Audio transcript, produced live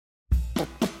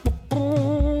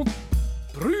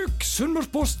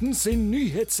Sunnmørsposten sin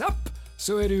nyhetsapp,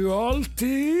 så du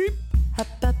alltid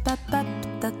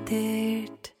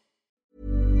Oppdatert.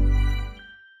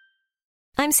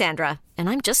 I'm Sandra, and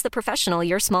I'm just the professional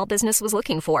your small business was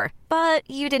looking for. But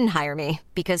you didn't hire me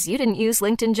because you didn't use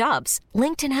LinkedIn Jobs.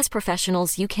 LinkedIn has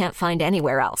professionals you can't find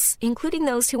anywhere else, including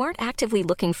those who aren't actively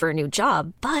looking for a new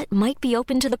job, but might be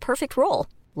open to the perfect role,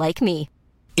 like me.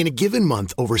 In a given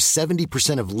month, over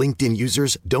 70% of LinkedIn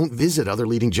users don't visit other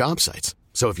leading job sites.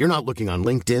 So if you're not looking on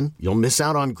LinkedIn, you'll miss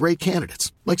out on great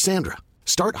candidates like Sandra.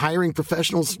 Start hiring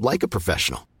professionals like a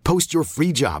professional. Post your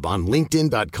free job on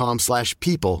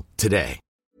linkedin.com/people today.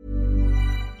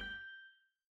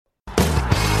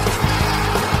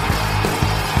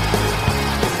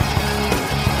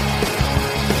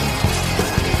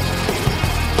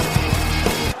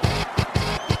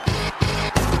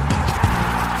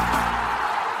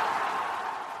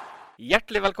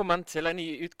 Hjertelig velkommen til en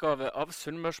ny utgave av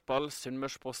Sunnmørsball,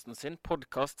 Sunnmørsposten sin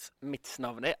podcast. Mitt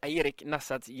navn er Eirik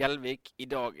Nesset Gjelvik. I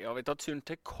dag har vi tatt turen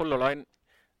til Color Line.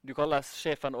 Du kalles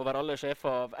sjefen over alle sjefer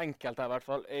av enkelte her i hvert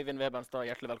fall. Øyvind Webenstad,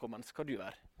 hjertelig velkommen. Skal du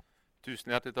være?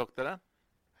 Tusen hjertelig takk til deg.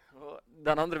 Og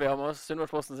den andre vi har med oss,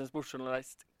 Sunnmørsposten sin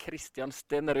sportsjournalist, Kristian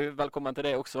Stenerud. Velkommen til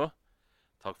deg også.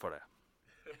 Takk for det.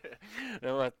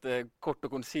 Det var et kort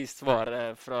og konsist svar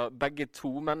fra begge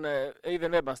to, men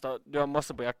Øyvind Webenstad, du har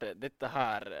masse på hjertet. Dette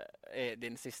her er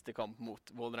din siste kamp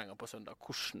mot Vålerenga på søndag.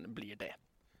 Hvordan blir det?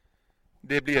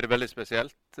 Det blir veldig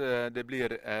spesielt. Det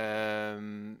blir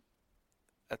en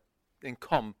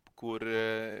kamp hvor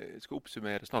jeg skal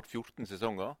oppsummere snart 14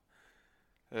 sesonger.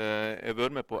 Jeg har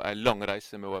vært med på en lang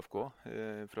reise med ÅFK,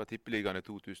 fra Tippeligaen i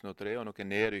 2003, og noen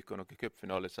nedrykk og noen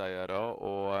cupfinaleseiere,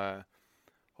 og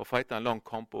har fightet en lang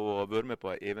kamp og vært med på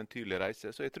en eventyrlig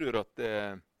reise. Så jeg tror at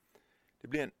det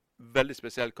blir en veldig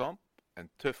spesiell kamp, en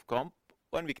tøff kamp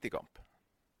og en viktig kamp.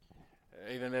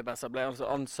 Øyvind Webenstad ble altså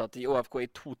ansatt i ÅFK i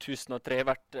 2003,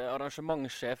 vært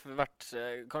arrangementssjef, vært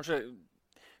kanskje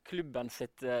klubben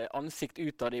sitt ansikt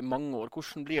utad i mange år.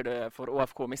 Hvordan blir det for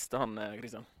ÅFK å miste han,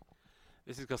 Kristian?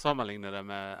 Hvis vi skal sammenligne det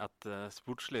med et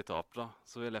sportslig tap, da,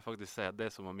 så vil jeg faktisk si at det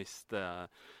som å miste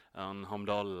en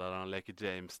Hamdal eller en Leke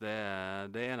James, det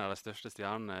er en av de største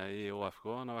stjernene i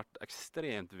ÅFK. Han har vært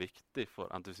ekstremt viktig for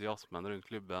entusiasmen rundt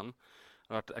klubben. Det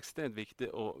har vært ekstremt viktig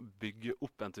å bygge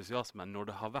opp entusiasmen når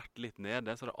det har vært litt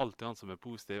nede, så det er alltid han som er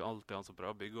positiv, alltid han som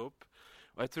prøver å bygge opp.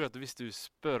 Og jeg tror at hvis du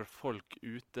spør folk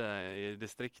ute i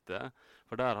distriktet,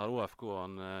 for der har ÅFK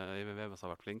og Øyvind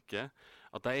Webenstad vært flinke,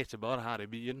 at de er ikke bare her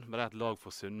i byen, men det er et lag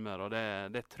for Sunnmøre, og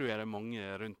det tror jeg det er mange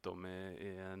rundt om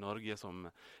i Norge som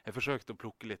har forsøkt å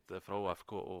plukke litt fra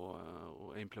ÅFK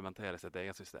og implementere sitt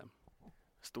eget system.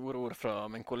 Store ord fra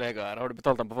min kollega her. Har du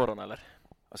betalt dem på forhånd, eller?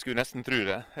 Jeg skulle nesten tro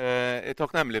det. Jeg er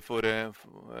takknemlig for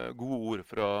gode ord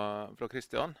fra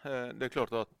Kristian. Det er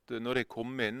klart at når jeg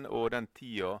kom inn, og den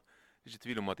tida, det er ikke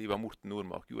tvil om at Ivar Morten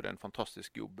Nordmark gjorde en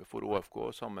fantastisk jobb for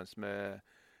ÅFK, sammen med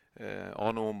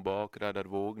Arne Ombak, Reidar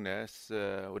Vågnes,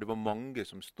 og det var mange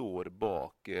som står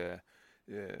bak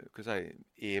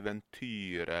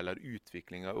eventyr eller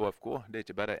utvikling av ÅFK. Det er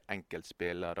ikke bare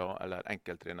enkeltspillere eller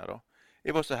enkelttrenere.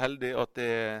 Jeg var så heldig at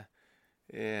det er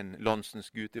en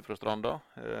landsens gutt fra Stranda,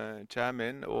 kommer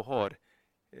inn og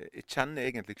jeg kjenner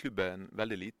egentlig klubben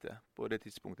veldig lite på det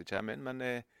tidspunktet jeg kommer inn, men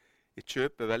jeg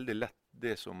kjøper veldig lett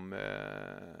det som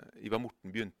Ivar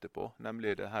Morten begynte på,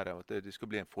 nemlig det her at det skal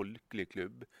bli en folkelig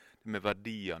klubb, det med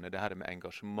verdiene, det her med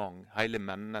engasjement, hele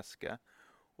mennesket,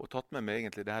 og tatt med meg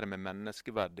egentlig det her med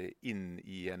menneskeverdet inn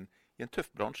i en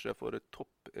tøff bransje, for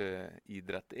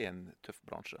toppidrett er en tøff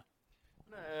bransje.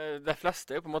 De fleste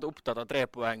er jo på en måte opptatt av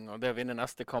 3 poeng og det å vinne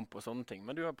neste kamp og sånne ting,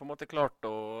 men du har på en måte klart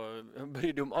å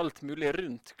bry deg om alt mulig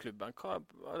rundt klubben. Hva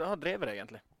har drevet deg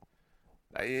egentlig?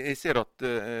 Jeg ser at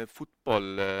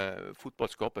fotball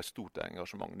skaper et stort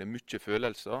engasjement. Det er mye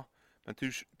følelser, men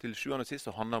til sjuende og sist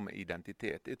så handler det om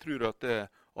identitet. Jeg tror at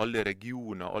alle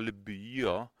regioner, alle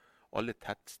byer, alle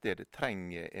tettsteder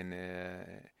trenger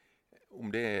om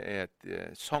det er et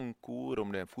sangkor,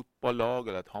 om det er en fotballag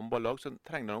eller et håndballag, så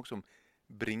trenger det noe som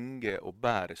bringer og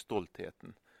bærer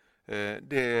stoltheten.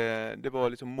 Det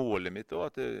var liksom målet mitt,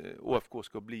 at ÅFK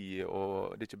skal bli,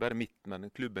 og det er ikke bare mitt,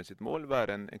 men klubben sitt mål,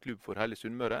 være en klubb for hele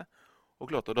Sunnmøre. Og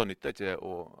klart, da nytter det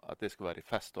ikke at det skal være i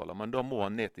festtaler, men da må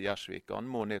han ned til Gjersvik, han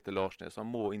må ned til Larsnes,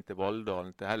 han må inn til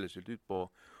Valldalen, til Hellesult, ut på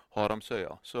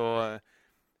Haramsøya. Så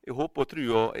jeg håper og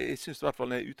tror, og jeg synes i hvert fall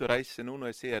når jeg er ute og reiser nå, når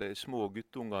jeg ser små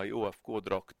guttunger i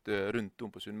ÅFK-drakt rundt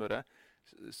om på Sunnmøre,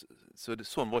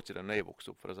 sånn var ikke det når jeg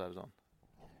vokste opp, for å si det sånn.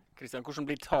 Kristian, hvordan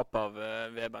blir tap av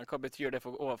Webern? Hva betyr det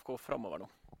for ÅFK fremover nå?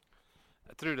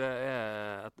 Jeg tror det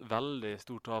er et veldig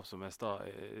stort tap som er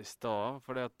i stad,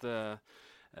 fordi at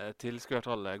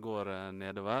Tilskuertallet går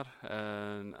nedover.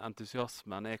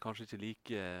 Entusiasmen kanskje ikke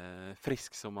like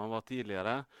frisk som han var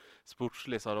tidligere.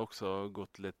 Sportslig så har det også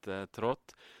gått litt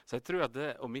trått. Så jeg tror at det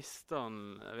å miste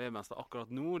han Vebjørnstad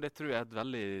akkurat nå, det tror jeg et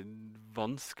veldig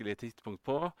vanskelig tidspunkt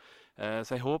på.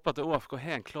 Så jeg håper at ÅFK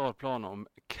har en klar plan om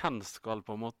hvem skal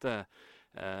på en måte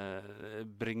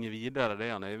bringe videre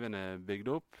det han Øyvind har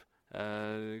bygd opp.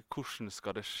 Hvordan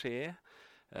skal det skje?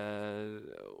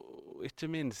 Og ikke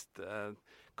minst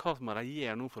hva må de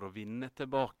gjøre nå for å vinne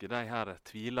tilbake de her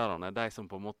tvilerne, de som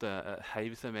på en måte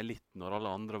heiv seg med litt når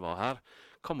alle andre var her.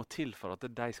 Hva må til for at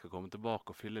de skal komme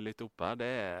tilbake og fylle litt opp her? Det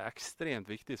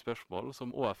ekstremt viktige spørsmål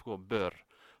som ÅFK bør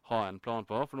ha en plan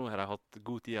på, for nå har de hatt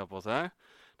god tid på seg.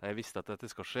 De har visst at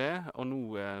dette skal skje, og nå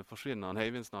forsvinner han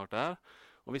Øyvind snart her.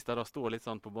 Og hvis de da står litt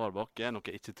sånn på bar bakke, noe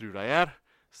jeg ikke tror de gjør,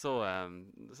 så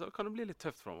kan det bli litt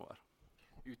tøft fremover.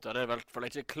 Ut av det er vel for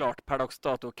ikke klart per dags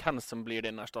dato hvem som blir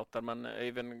din erstatter, men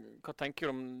Øyvind, hva tenker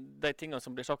du om de tingene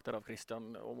som blir sagt her av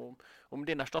Kristian, om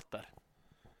din erstatter?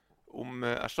 Om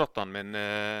erstatteren min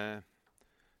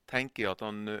tenker jeg at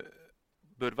han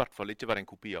bør i hvert fall ikke være en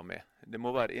kopi av meg. Det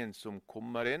må være en som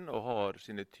kommer inn og har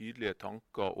sine tydelige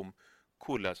tanker om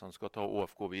hvordan han skal ta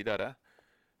ÅFK videre,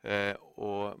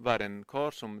 og være en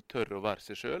kar som tør å være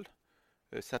seg selv,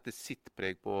 sette sitt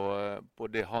preg på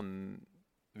det han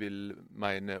vil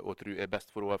mene og tro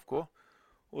best for ÅFK.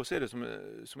 Og så det som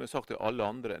jeg har sagt til alle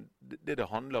andre, det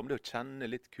handler om det å kjenne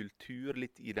litt kultur,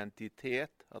 litt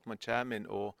identitet, at man kommer inn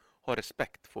og har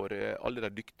respekt for alle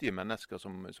de dyktige mennesker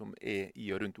som i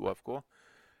og rundt ÅFK.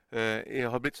 Jeg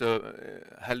har blitt så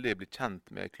heldig å bli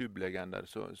kjent med klubblegender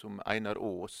som Einar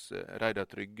Aas,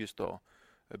 Reidar Tryggestad,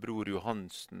 Bror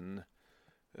Johansen,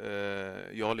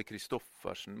 Jarle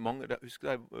Kristoffersen, husker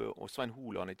jeg, og Svein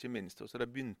Holand ikke minst. Og så de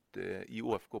begynte i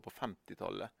ÅFK på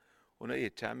 50-tallet. Og når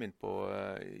jeg kommer inn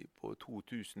på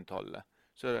 2000-tallet,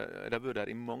 så har de vært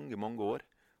der i mange, mange år.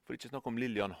 For ikke snakk om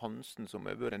Lillian Hansen, som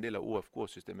har vært en del av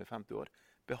ÅFK-systemet i 50 år.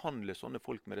 Behandle sånne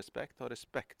folk med respekt, ha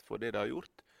respekt for det de har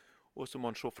gjort, og så må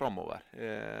man se fremover.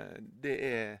 Det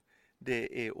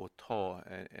er å ta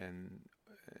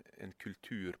en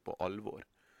kultur på alvor.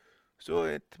 Så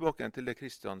tilbake til det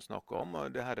Kristian snakket om,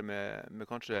 og det her med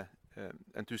kanskje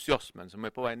entusiasmen som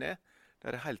på vei ned.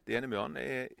 Der er jeg helt enig med han.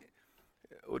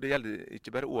 Og det gjelder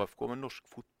ikke bare ÅFK, men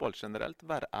norsk fotball generelt.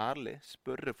 Vær ærlig,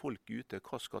 spørre folk ute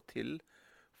hva skal til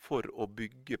for å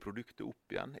bygge produktet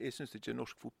opp igjen. Jeg synes ikke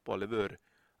norsk fotball har vært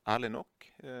ærlig nok,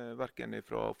 hverken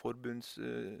fra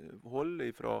forbundshold,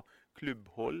 fra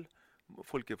klubbhold.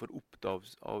 Folk er for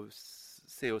opptatt av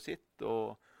se og sitt,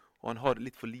 og han har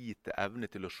litt for lite evne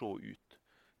til å se ut.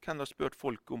 Hvem har spurt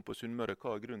folk om på Sunnmøre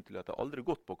hva er grunnen til at de aldri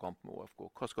har gått på kamp med ÅFK?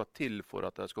 Hva skal til for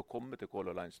at de skal komme til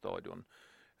Color Line stadion?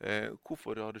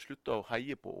 Hvorfor har de sluttet å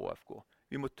heie på ÅFK?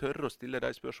 Vi må tørre å stille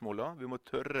de spørsmålene. Vi må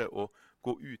tørre å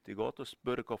gå ut i gata og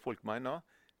spørre hva folk mener.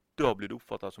 Da blir det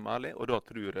oppfattet som ærlig, og da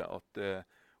tror jeg at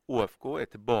ÅFK er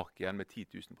tilbake igjen med 10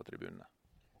 000 på tribunene.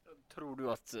 Tror du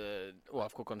at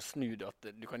ÅFK kan snu det,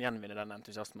 at du kan gjenvinne den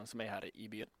entusiasmen som er her i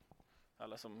byen?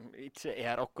 Eller som ikke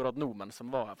er her akkurat nå, men som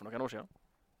var her for noen år siden?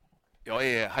 Ja,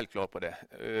 jeg er helt klar på det.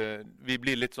 Vi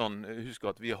blir litt sånn, husk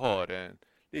at vi har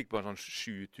ligger på en sånn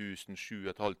 7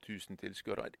 500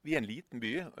 tilskuere. Vi er en liten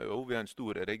by, og vi er en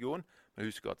stor region, men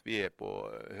husk at vi er på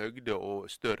høgde og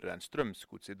større enn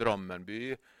Strømsgods i Drammen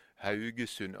by,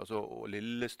 Haugesund og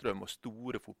Lillestrøm, og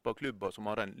store fotballklubber som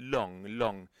har en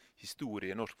lang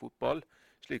historie i norsk fotball.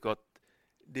 Slik at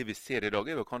det vi ser i dag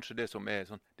er jo kanskje det som er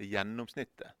sånn, det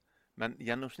gjennomsnittet. Men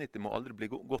gjennomsnittet må aldri bli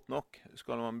godt nok.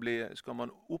 Skal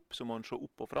man opp, så må man se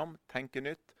opp og fram, tenke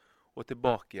nytt, og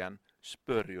tilbake igjen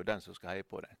spør jo den som skal heie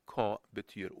på det. Hva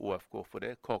betyr ÅFK for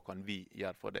det? Hva kan vi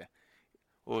gjøre for det?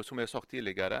 Og som jeg har sagt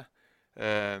tidligere,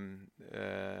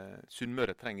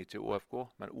 Sunnmøre trenger ikke ÅFK,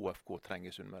 men ÅFK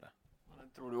trenger Sunnmøre.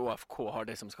 Tror du ÅFK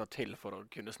har det som skal til for å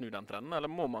kunne snu den trenden,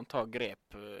 eller må man ta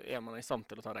grep? Er man i stand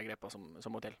til å ta de grepene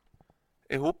som må til?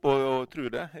 Jeg håper og tror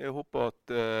det. Jeg håper at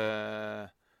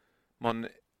man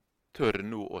tør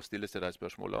nå å stille seg de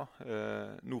spørsmålene.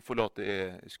 Nå forlater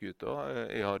jeg skuta.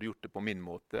 Jeg har gjort det på min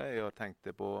måte. Jeg har tenkt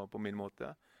det på min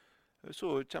måte.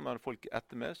 Så kommer folk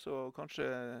etter meg, så kanskje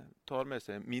tar med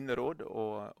seg mine råd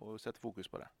og setter fokus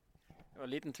på det. Det var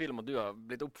liten tvil om at du har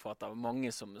blitt oppfattet av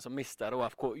mange som mister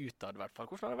ÅFK utad i hvert fall.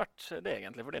 Hvordan har det vært det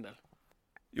egentlig for din del?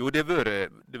 Jo, det har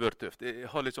vært tøft. Jeg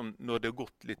har liksom, når det har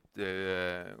gått litt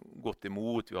godt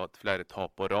imot, vi har hatt flere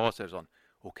tap og raser, sånn,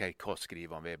 ok, hva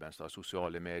skriver han Vebjørnstad,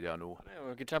 sosiale medier nå? Det er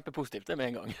jo ikke kjempepositivt det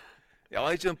med en gang. Ja,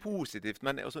 ikke sånn positivt,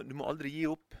 men altså, du må aldri gi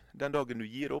opp. Den dagen du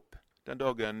gir opp, den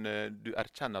dagen du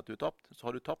erkjenner at du har tapt, så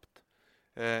har du tapt.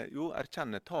 Jo,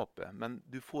 erkjenne tapet, men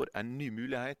du får en ny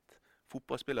mulighet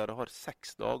fotballspillere har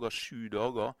 6 dager, 7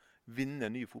 dager, vinner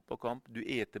en ny fotballkamp, du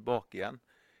er tilbake igjen.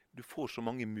 Du får så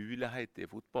mange muligheter i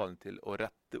fotballen til å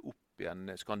rette opp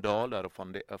igjen skandaler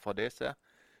og fadese,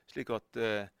 slik at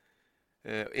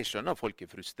jeg skjønner at folk er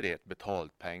frustrert,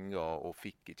 betalt penger og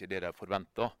fikk ikke det de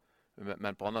forventet.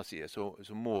 Men på andre siden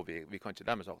så må vi kan ikke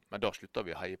dermed sagt, men da slutter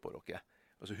vi å heie på dere.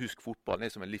 Altså husk, fotballen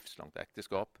er som en livslangt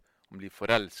ekteskap. Man blir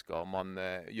forelsket, man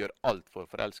gjør alt for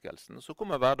forelskelsen. Så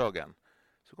kommer hverdagen.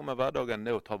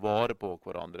 Det å ta vare på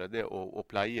hverandre, det å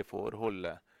pleie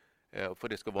forholdet, for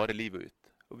det skal vare livet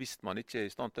ut. Og hvis man ikke er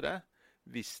i stand til det,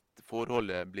 hvis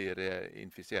forholdet blir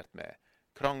infisert med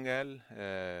krangel,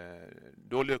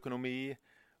 dårlig økonomi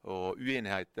og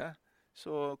uenigheter,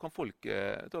 så kan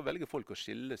da velger folk å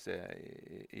skille seg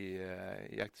i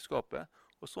ekteskapet.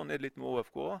 Og sånn er det litt med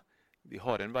ÅFK. Vi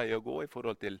har en vei å gå i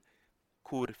forhold til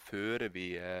hvor fører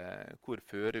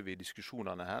vi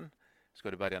diskusjonene hen.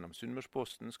 Skal det være gjennom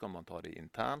Sunnmørsposten? Skal man ta det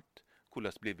internt?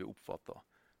 Hvordan blir vi oppfattet?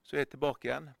 Så er jeg tilbake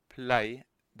igjen. Play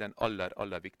den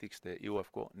aller viktigste i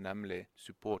ÅFK, nemlig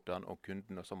supporteren og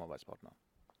kunden og samarbeidspartneren.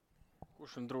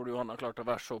 Hvordan tror du han har klart å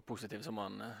være så positiv som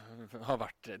han har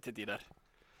vært til tider?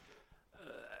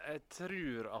 Jeg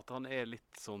tror at han er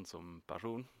litt sånn som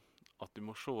person. At du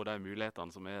må se de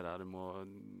mulighetene som er der.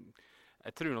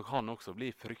 Jeg tror nok han også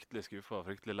blir fryktelig skuffet og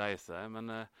fryktelig lei seg,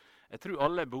 men jeg tror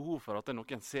alle er behov for at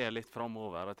noen ser litt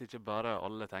fremover, at ikke bare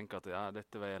alle tenker at ja,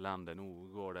 dette var elendig, nå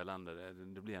går det elendig,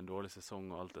 det blir en dårlig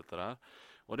sesong og alt dette der.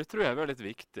 Og det tror jeg er litt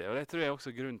viktig, og det tror jeg også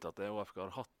er grunnen til at ÅFK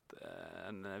har hatt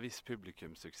en viss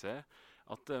publikumssuksess,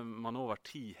 at man over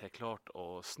tid har klart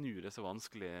å snu disse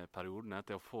vanskelige periodene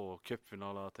til å få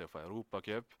cupfinaler, til å få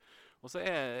Europacup. Og så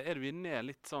er vi ned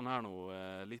litt sånn her nå,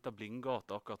 litt av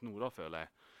blindgata akkurat nå da, føler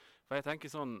jeg. For jeg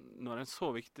tenker sånn, når en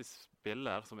så viktig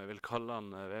spiller, som jeg vil kalle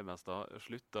han Vebenstad,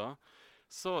 slutter,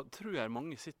 så tror jeg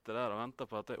mange sitter der og venter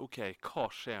på at ok, hva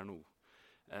skjer nå?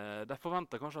 De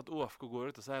forventer kanskje at ÅFK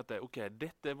går ut og sier at ok,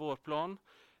 dette er vår plan,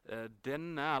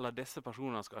 denne eller disse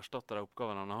personene skal erstatte de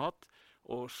oppgavene han har hatt,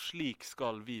 og slik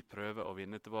skal vi prøve å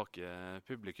vinne tilbake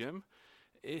publikum.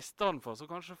 I stedet for så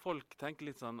kanskje folk tenker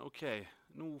litt sånn, ok,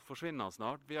 nå forsvinner han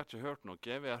snart, vi har ikke hørt noe,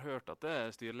 vi har hørt at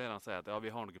styrelederen sier at ja,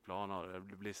 vi har noen planer,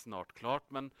 det blir snart klart,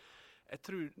 men jeg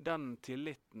tror den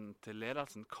tilliten til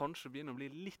ledelsen kanskje begynner å bli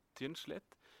litt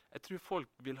tynnslitt. Jeg tror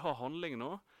folk vil ha handling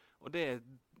nå, og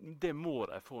det må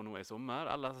de få nå i sommer,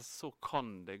 ellers så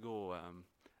kan det gå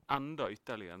enda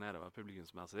ytterligere nedover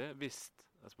publikumsmessig, hvis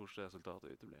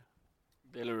sportsresultatet uteblir.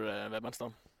 Deler du det,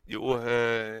 Vebenstad? Jo,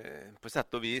 på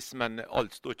sett og vis, men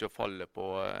alt står ikke og faller på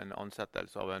en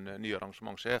ansettelse av en ny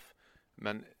arrangementssjef.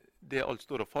 Men det alt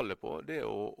står og faller på, det er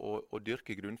å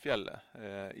dyrke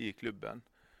grunnfjellet i klubben.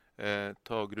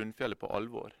 Ta grunnfjellet på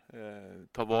alvor.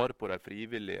 Ta vare på de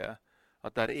frivillige.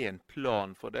 At det er en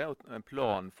plan for det, og en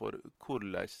plan for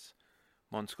hvordan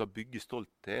man skal bygge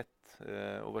stolthet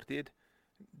over tid.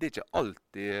 Det er ikke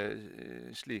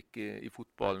alltid slik i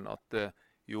fotballen at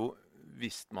jo,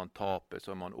 hvis man taper,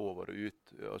 så er man over og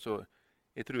ut. Altså,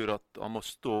 jeg tror at han må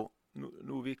stå,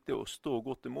 noe viktig å stå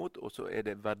godt imot, og så er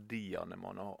det verdiene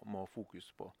man må ha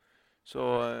fokus på.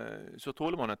 Så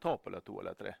tåler man en tap eller 2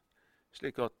 eller 3.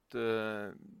 Slik at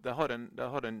det har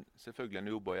en selvfølgelig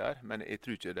en jobb å gjøre, men jeg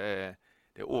tror ikke det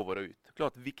er over og ut.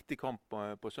 Klart viktig kamp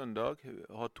på søndag,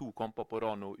 ha 2 kamper på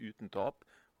rad nå uten tap.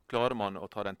 Klarer man å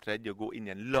ta den tredje og gå inn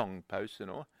i en lang pause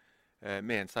nå,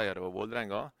 med en seier over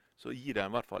Vålerenga, så gir det i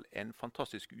hvert fall en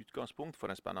fantastisk utgangspunkt for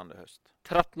en spennende høst.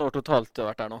 13 år totalt du har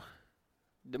vært der nå.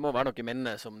 Det må være noen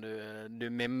minner som du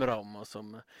mimrer om, og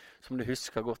som du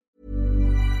husker godt.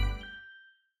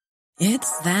 It's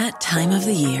that time of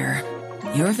the year.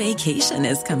 Your vacation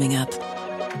is coming up.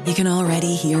 You can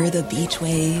already hear the beach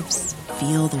waves,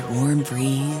 feel the warm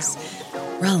breeze,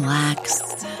 relax,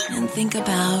 and think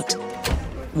about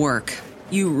work.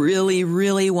 You really,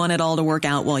 really want it all to work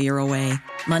out while you're away.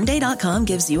 Monday.com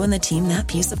gives you and the team that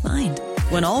peace of mind.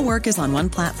 When all work is on one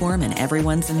platform and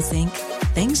everyone's in sync,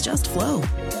 things just flow.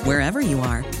 Wherever you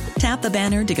are, tap the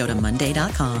banner to go to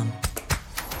Monday.com.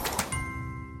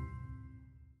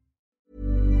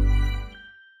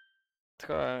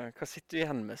 Hva sitter du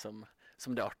igjen med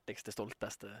som det artigste,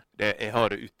 stolteste? Jeg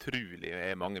har utrolig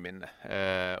mange minner,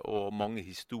 og mange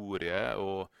historier,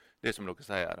 og det som dere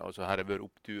sier, altså her har det vært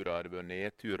oppturer, det har vært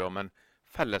nedturer, men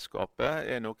fellesskapet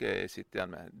er noe jeg sitter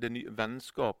igjen med. Det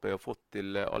vennskapet jeg har fått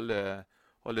til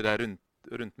alle der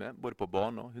rundt meg, både på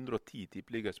banen, 110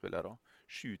 tippeligaspillere,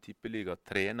 7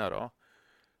 tippeligatrenere,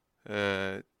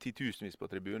 10 tusenvis på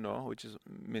tribuner, og ikke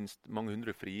minst mange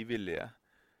hundre frivillige.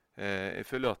 Jeg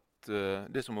føler at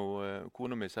det som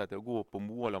kona mi sier til å gå på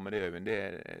Moala med det, Øyvind,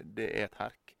 det er et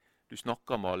herk. du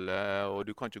snakker med alle, og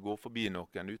du kan ikke gå forbi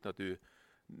noen uten at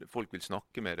folk vil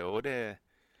snakke med deg.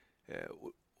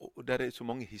 Og der er så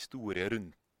mange historier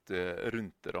rundt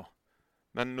det da.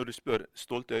 Men når du spør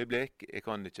stolte øyeblikk, jeg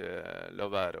kan ikke la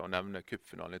være å nevne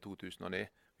cupfinalen i 2009.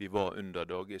 Vi var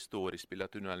underdog, jeg står i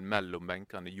spillertunnelen mellom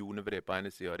benkene, Jonevred på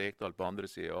ene siden, Rekdal på andre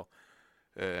siden.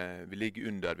 Vi ligger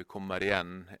under, vi kommer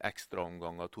igjen,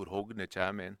 ekstraomganger, Tor Hogne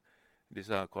kommer inn.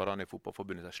 Disse karene i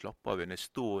fotballforbundet sier, slapp av, det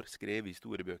står skrevet i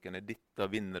historiebøkene, dette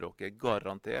vinner dere,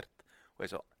 garantert. Og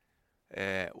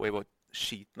jeg var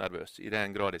skitnervøs, i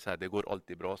den grad jeg sier, det går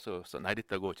alltid bra, så nei,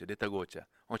 dette går ikke.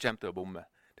 Han kommer til å bomme,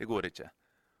 det går ikke.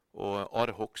 Og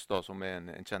Are Hogstad, som er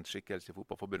en kjent skikkelse i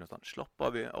fotballforbundet, sa, slapp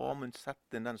av, Amund,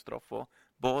 sett inn den straffa,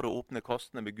 bare åpne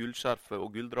kastene med gullskjerfet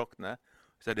og gulldraktene.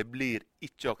 Så det blir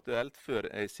ikke aktuelt før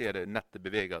jeg ser nettet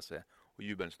beveger seg og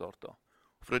jubelen starter.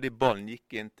 Fra det ballen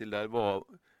gikk inn til det var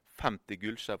 50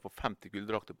 gullskjerf og 50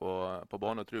 gulldrakter på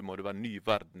banen, og tror må det være ny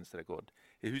verdensrekord.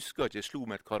 Jeg husker ikke, jeg slo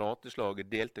med et karateslag,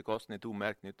 delte kasten i 2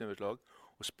 med knyttneveslag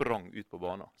og sprang ut på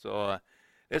banen. Så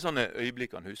det er sånne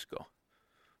øyeblikk han husker.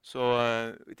 Så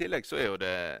i tillegg så er jo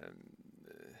det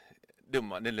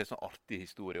en litt sånn artig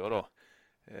historie da.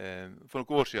 For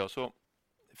noen år siden så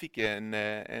fikk jeg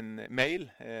en mail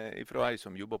fra ei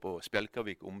som jobber på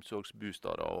Spjelkavik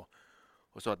omsorgsbostad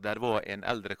og sa at der var en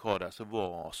eldre kar der som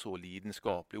var så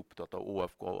lidenskapelig opptatt av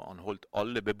ÅFK. Han holdt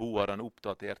alle beboerne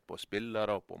oppdatert på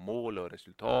spillere, på mål og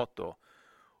resultat, og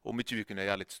om ikke vi kunne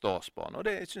gjøre litt stas på han. Og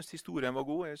jeg synes historien var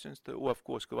god. Jeg synes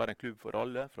ÅFK skal være en klubb for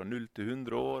alle, fra 0 til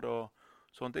 100 år og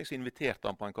sånne ting. Så inviterte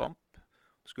han på en kamp.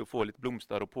 Skulle få litt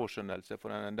blomster og påskjønnelse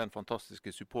for den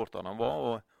fantastiske supporteren han var,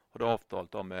 og hadde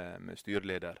avtalt da med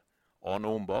styreleder Arne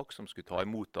Ombak, som skulle ta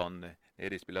imot han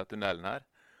nede i spillertunnelen her.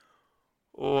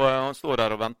 Og han står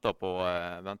der og venter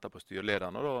på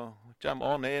styrlederen, og da kommer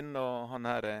Arne inn, og han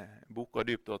her bukker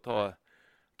dypt og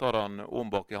tar han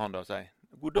Ombak i handa og sier,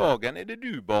 god dagen, er det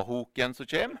du, Bahoken, som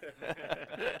kommer?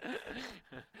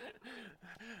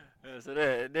 Så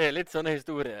det er litt sånne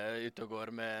historier ute og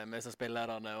går med så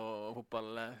spillerne og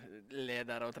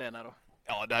fotballledere og trenere.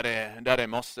 Ja, der er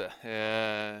masse.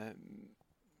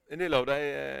 En del av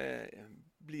dem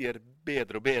blir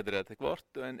bedre og bedre etter hvert,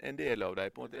 og en del av dem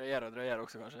på en måte... Drøyer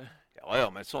også, kanskje? Ja,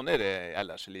 men sånn er det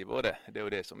ellers i livet, og det er jo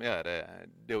det som gjør det.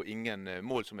 Det er jo ingen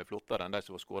mål som er flottere enn de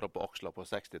som var skåret på aksler på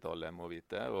 60-tallet, må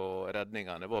vite, og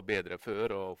redningene var bedre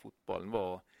før, og fotballen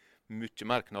var mye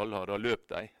mer knallhard, og løp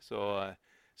de,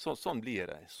 sånn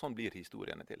blir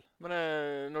historiene til. Men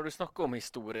når du snakker om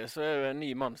historie, så er det en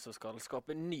ny mann som skal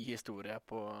skape en ny historie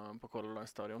på Color Line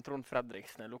Stadion. Trond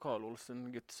Fredriksen, en lokal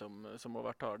Olsen-gutt som må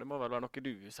være her. Det må vel være noe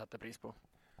du setter pris på?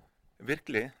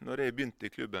 Virkelig. Når jeg begynte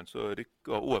i klubben, så rykket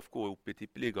ÅFK opp i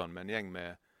tippeligaen med en gjeng med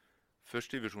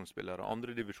førstedivisjonsspillere,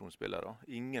 andredivisjonsspillere.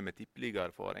 Ingen med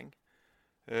tippeligaerfaring.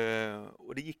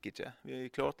 Og det gikk ikke. Vi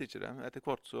klarte ikke det. Etter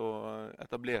hvert så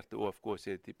etablerte ÅFK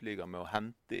seg i tippeligaen med å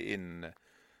hente inn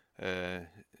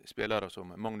spillere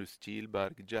som Magnus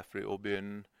Kielberg, Jeffrey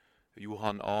Aubyn,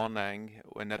 Johan Arneng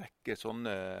og en rekke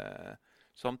sånne.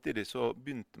 Samtidig så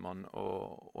begynte man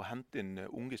å hente inn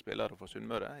unge spillere fra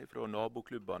Sunnmøre, fra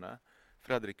naboklubbene.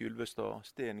 Fredrik Ulvestad,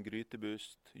 Sten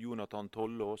Grytebust, Jonathan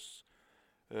Tollås.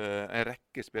 En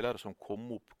rekke spillere som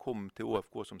kom til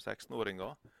ÅFK som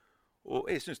 16-åringer.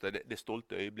 Og jeg synes det er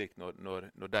stolte øyeblikk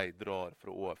når de drar fra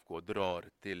ÅFK, drar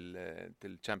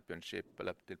til Championship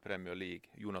eller til Premier League.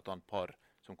 Jonathan Parr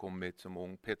som kom hit som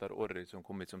ung, Peter Orri som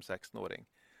kom hit som 16-åring.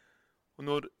 Og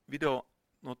når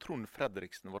Trond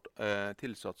Fredriksen ble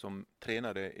tilsatt som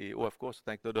trener i ÅFK, så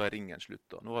tenkte jeg da er ringen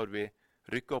sluttet. Nå har vi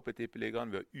rykket opp i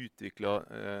tippeligaen, vi har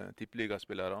utviklet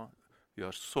tippeligaspillere, vi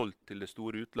har solgt til det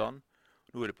store utland.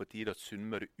 Nå er det på tide at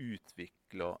Sunnmøre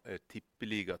utvikler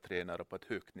tippeligatrenere på et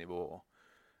høyt nivå.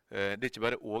 Det er ikke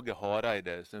bare Åge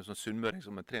Hareide, som sunnmøring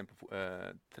som er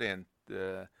trent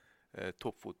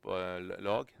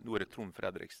toppfotballag. Nå er det Trond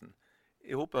Fredriksen.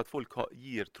 Jeg håper at folk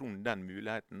gir Trond den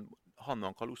muligheten. Han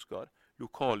og Karl Oskar,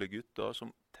 lokale gutter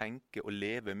som tenker å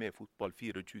leve med fotball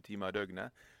 24 timer i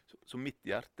døgnet. Så mitt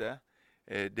hjerte,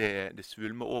 det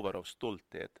svulmer over av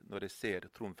stolthet når jeg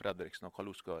ser Trond Fredriksen og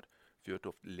Karl Oskar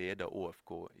Fjørtoft leder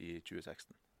ÅFK i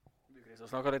 2016. Du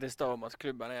snakket litt i sted om at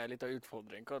klubben er litt av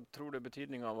utfordring. Hva tror du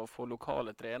betydningen av å få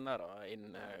lokale trenere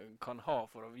inn kan ha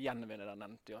for å gjenvinne den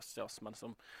entusiasmen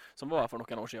som var her for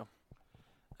noen år siden?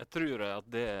 Jeg tror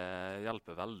at det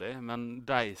hjelper veldig, men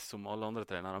de som alle andre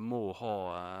trenere må ha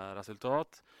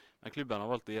resultat. Men klubben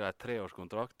har valgt å gi dem et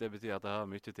 3-årskontrakt. Det betyr at de har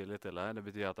mye tillit til dem. Det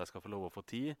betyr at de skal få lov å få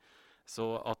tid. Så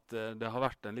at det har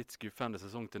vært en litt skuffende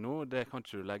sesong til nå, det kan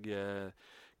ikke du legge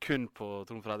kun på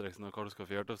Trond Fredriksen og Karl Oskar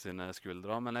Fjørtoft sine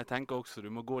skuldre. Men jeg tenker også du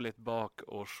må gå litt bak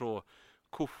og se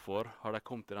hvorfor har de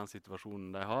kommet i den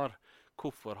situasjonen de har?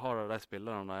 Hvorfor har de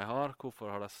spillerne de har? Hvorfor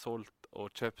har de solgt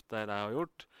og kjøpt det de har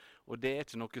gjort? Og det er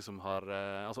ikke noe som har,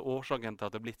 altså årsaken til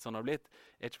at det har blitt sånn det har blitt,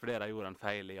 er ikke fordi de gjorde en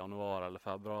feil i januar eller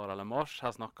februar eller mars.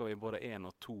 Her snakker vi både 1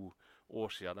 og 2 år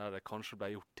siden der det kanskje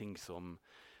ble gjort ting som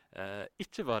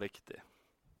ikke var riktig.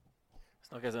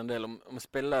 Snakkes en del om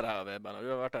spillere her, Veben. Du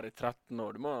har vært her i 13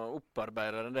 år. Du må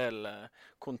opparbeide en del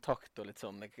kontakt og litt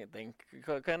sånn.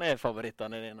 Hva er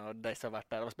favorittene dine av de som har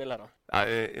vært der av spillere?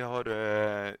 Jeg har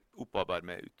opparbeidet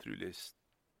med utrolig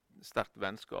sterkt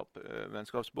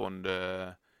vennskapsbånd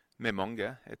med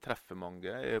mange. Jeg treffer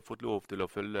mange. Jeg har fått lov til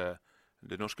å følge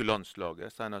det norske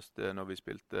landslaget. Senest når vi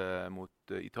spilte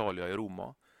mot Italia i Roma.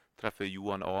 Treffer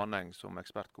Johan Arneng som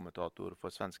ekspertkommentator for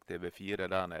svensk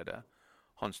TV4 der nede.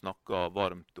 Han snakker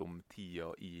varmt om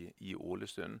tida i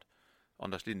Ålesund.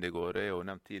 Anders Lindegård er jo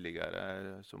nevnt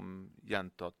tidligere, som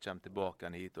gjentatt kommer tilbake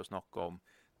hit og snakker om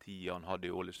tida han hadde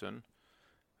i Ålesund.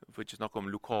 For ikke snakke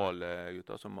om lokale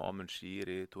gutter som Amund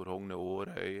Skiri, Tor Hogne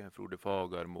Århøy, Frode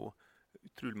Fagermo.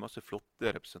 Utrolig masse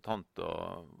flotte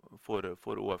representanter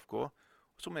for ÅFK,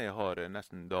 som jeg har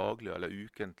nesten daglig eller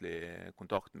ukentlig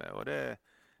kontakt med. Og det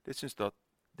synes jeg at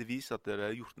det viser at det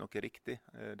er gjort noe riktig.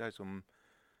 De som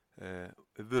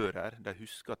vært her, de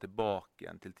husker tilbake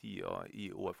igjen til tida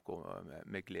i ÅFK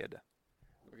med glede.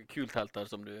 Kult helt her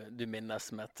som du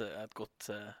minnes med et godt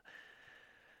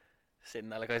sinn,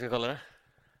 eller hva jeg skal kalle det?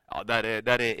 Ja,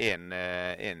 der er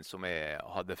en som jeg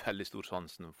hadde veldig stor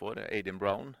sansen for, Aiden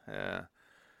Brown.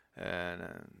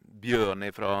 Bjørn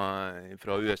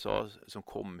fra USA som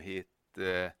kom hit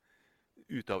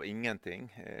ut av ingenting,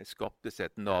 skapte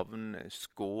seg et navn,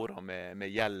 skåret med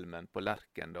hjelmen på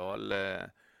Lerkendal,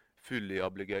 full i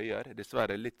ablegøyer.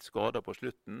 Dessverre litt skadet på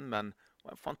slutten, men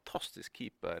en fantastisk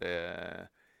keeper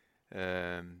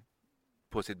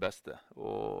på sitt beste.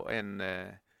 Og en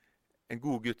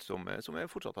god gutt som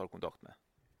jeg fortsatt har kontakt med.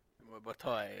 Jeg må bare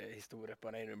ta en historie på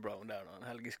Aiden Brown der.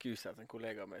 Helge Skuset, en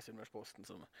kollega med Sunnmørsposten,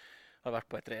 som har vært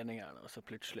på en trening her, og så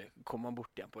plutselig kommer han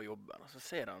bort igjen på jobben, og så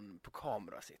ser han på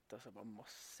kameraet sitt, og så bare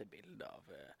masse bilder av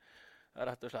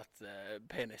rett og slett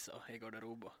peniser i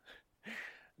garderoben.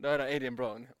 Da er det Aiden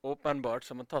Brown, åpenbart,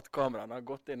 som har tatt kameraene, har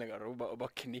gått inn i garderoben og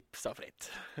bare knipset fritt.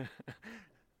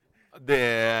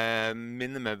 Det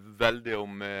minner meg veldig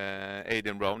om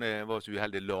Aiden Brown. Jeg var så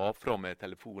uheldig, la fra med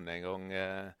telefonen en gang.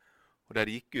 Og der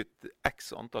gikk ut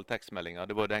x antall tekstmeldinger.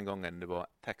 Det var den gangen det var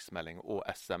tekstmelding og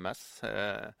SMS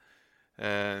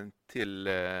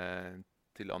til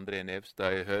André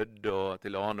Nevstad i Hødd og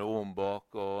til Arne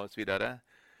Åmbak og så videre.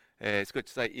 Jeg skal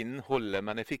ikke si innholdet,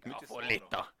 men jeg fikk mye for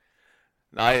litt da.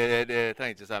 Nei, det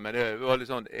trenger jeg ikke si, men det var litt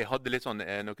sånn, jeg hadde litt sånn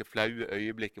noen flaue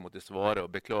øyeblikk jeg måtte svare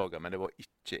og beklage, men det var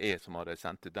ikke jeg som hadde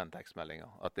sendt ut den tekstmeldingen,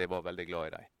 at jeg var veldig glad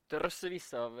i deg. Drøssevis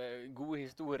av gode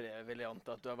historier, vil jeg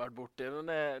anta at du har vært borte. Men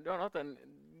du har hatt en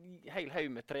hel haug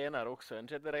med trenere også,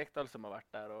 en Kjetil Rekdal som har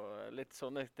vært der, og litt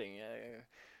sånne ting.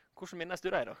 Hvordan minnes du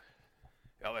deg da?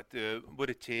 Ja, vet du,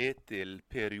 både Kjetil,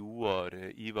 Per Joar,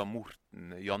 Ivar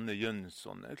Morten, Janne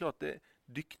Jønsson, det er klart det er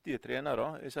dyktige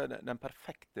trenere. Jeg sier den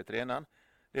perfekte treneren.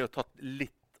 Det er jo tatt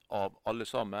litt av alle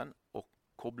sammen, og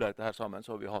koblet dette her sammen,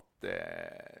 så har vi hatt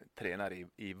trenere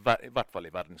i hvert fall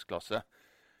i verdensklasse.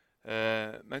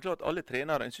 Men klart, alle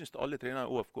trenere, jeg synes alle trenere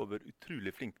i ÅFK har vært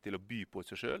utrolig flinke til å by på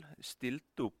seg selv.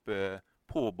 Stilt opp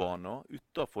på banen,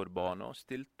 utenfor banen,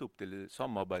 stilt opp til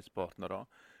samarbeidspartnere,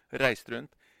 reist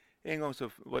rundt. En gang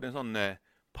så var det en sånn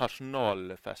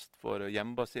personalfest for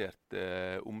hjembasert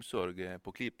omsorg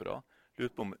på Klipera.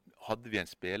 Lurte på om hadde vi en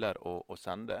spiller å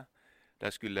sende. De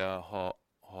skulle ha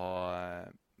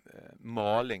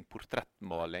maling,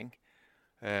 portrettmaling.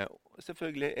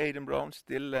 Selvfølgelig Aiden Brown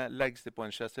stille, legger seg på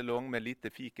en chaiselong med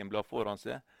lite fikenblad foran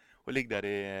seg, og ligger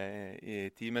der i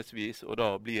timesvis, og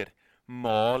da blir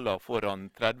malet foran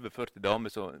 30-40 damer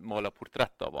som maler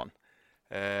portrett av han.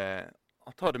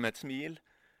 Han tar det med et smil,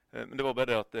 men det var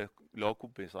bare at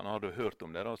lagkompisene hadde hørt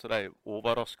om det, da, så de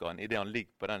overrasket han i det han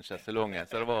ligger på den chaiselongen,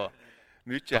 så det var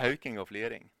mye hauking og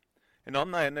fliring. En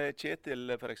annen, Kjetil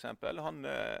for eksempel, han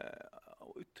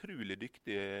var utrolig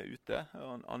dyktig ute.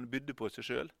 Han bydde på seg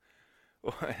selv.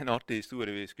 Og en artig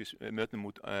historie, vi skulle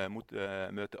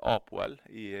møte Apoel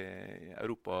i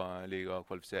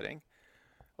Europaliga-kvalifisering.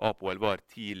 Apoel var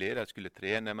tidlig, de skulle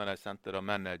trene, men de sendte da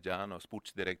manageren og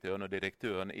sportsdirektøren og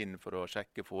direktøren inn for å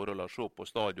sjekke forhold og se på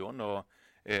stadion. Og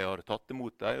jeg har tatt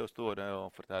imot dem og står der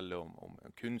og forteller om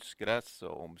kunstgress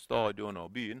og om stadion og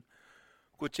byen.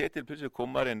 Hvor Kjetil plutselig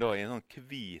kommer inn da i en sånn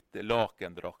hvit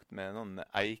lakendrakt med en sånn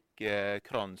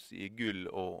eikekrans i gull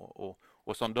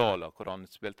og sandaler, hvor han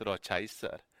spilte da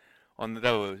keiser. Han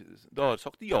da har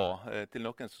sagt ja til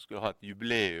noen som skulle ha et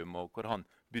jubileum, og hvor han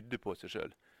bydde på seg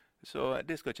selv. Så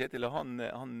det skal Kjetil,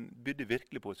 han bydde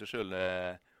virkelig på seg selv,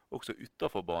 også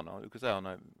utenfor banen. Du kan si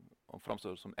han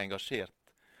fremstår som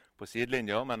engasjert på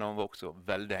sidelinja, men han var også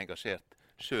veldig engasjert,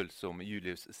 selv som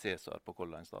Julius Caesar på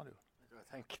Color Line Stadion. Jeg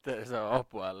tenkte så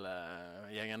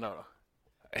Apoel-gjengen der da.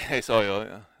 Jeg sa jo,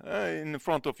 in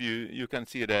front of you, you can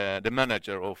see the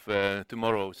manager of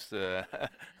tomorrow's, the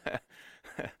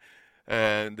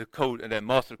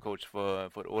master coach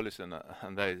for Ålesund, og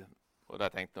de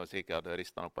tenkte nå sikkert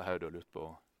ristet han opp på hodet og lurt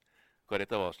på hva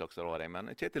dette var slags raring.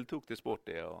 Men Kjetil tok til sport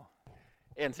det.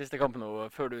 En siste kamp nå,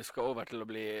 før du skal over til å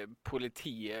bli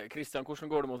politi. Kristian, hvordan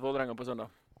går det mot Vålerenga på søndag?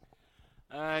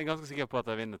 Jeg er ganske sikker på at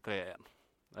jeg vinner 3-1.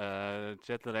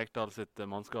 Kjetil Rekdal sitt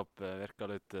mannskap virker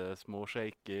litt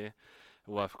småshaky.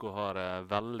 OFK har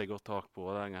veldig godt tak på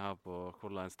Vålerenga her på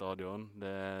Color Line Stadion.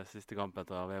 Det er siste kampen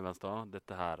til Vevenstad.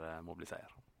 Dette her må bli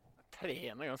seier.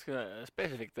 3-1 er ganske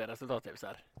spesifikt resultattips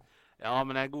her. Ja,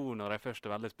 men jeg er god når jeg først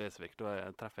er veldig spesifikk.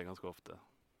 Da treffer jeg ganske ofte.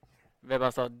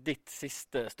 Vevenstad, ditt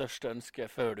siste største ønske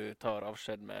før du tar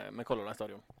avskjed med Color Line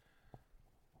Stadion?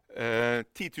 10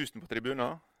 000 på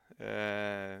tribuner.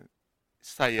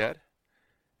 Seier.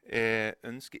 Jeg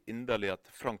ønsker inderlig at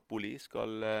Frank Boli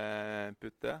skal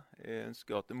putte. Jeg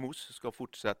ønsker at Moss skal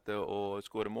fortsette å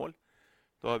skåre mål.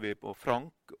 Da er vi på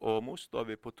Frank og Moss. Da er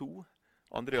vi på 2.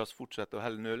 Andreas fortsetter å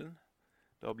helle nullen.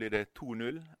 Da blir det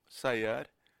 2-0. Seier.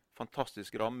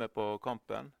 Fantastisk ramme på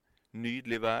kampen.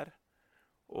 Nydelig vær.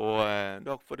 Og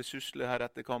da får det susle her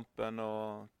etter kampen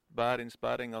og bære inn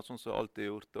sperringer, sånn som jeg alltid har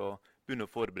gjort, og begynne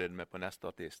å forberede meg på neste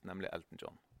artist, nemlig Elton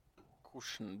John.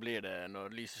 Hvordan blir det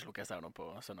når lyset slukkes her nå på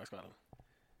søndagskvelden?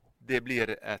 Det blir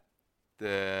et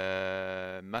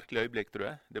merkelig øyeblikk, tror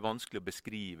jeg. Det er vanskelig å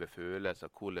beskrive følelser,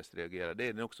 hvordan det reagerer. Det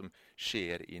er noe som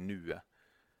skjer i nuet.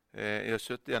 Jeg har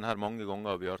sittet igjen her mange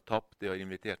ganger, vi har tapt, jeg har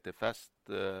invitert til fest,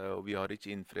 og vi har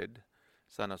ikke innfridd.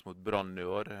 Senest mot Brann i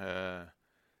år.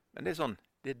 Men det er sånn,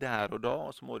 det er der og da,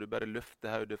 og så må du bare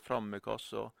løfte hodet fram med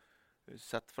kassa,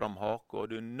 sette fram hake,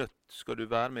 og skal du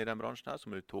være med i den bransjen her, så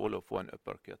må du tåle å få en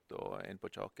uppercut og inn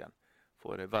på kjaken.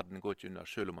 For verden går ikke under,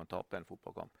 selv om man taper en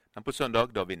fotballkamp. Men på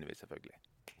søndag, da vinner vi selvfølgelig.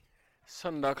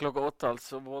 Søndag klokka 8,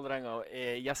 altså. Vålerenga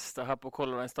er gjester her på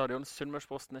Color Line Stadion.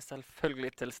 Sunnmørsposten er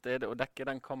selvfølgelig til stede og dekker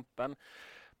den kampen.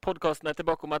 Podcasten er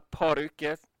tilbake om et par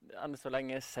uker. Enn så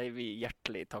lenge sier vi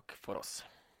hjertelig takk for oss.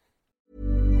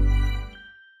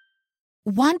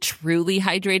 Want truly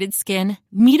hydrated skin?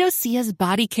 Meet Osea's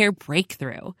Body Care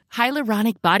Breakthrough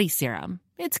Hyaluronic Body Serum.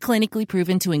 It's clinically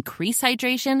proven to increase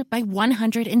hydration by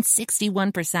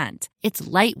 161%. It's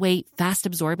lightweight,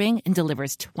 fast-absorbing, and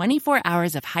delivers 24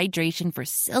 hours of hydration for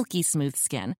silky smooth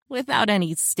skin without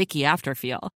any sticky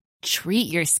afterfeel. Treat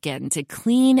your skin to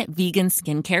clean, vegan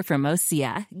skincare from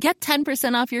Osea. Get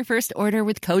 10% off your first order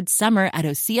with code SUMMER at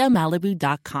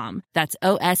OseaMalibu.com. That's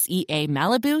OSEA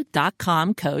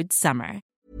Malibu.com, code SUMMER.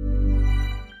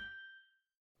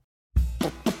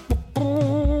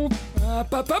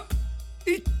 App.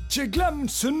 Ikke glem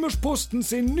Sunnmørsposten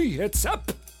sin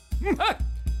nyhetsapp.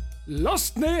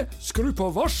 Last ned, skru på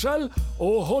varsel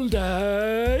og hold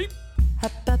deg.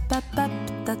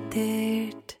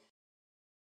 Oppdatert.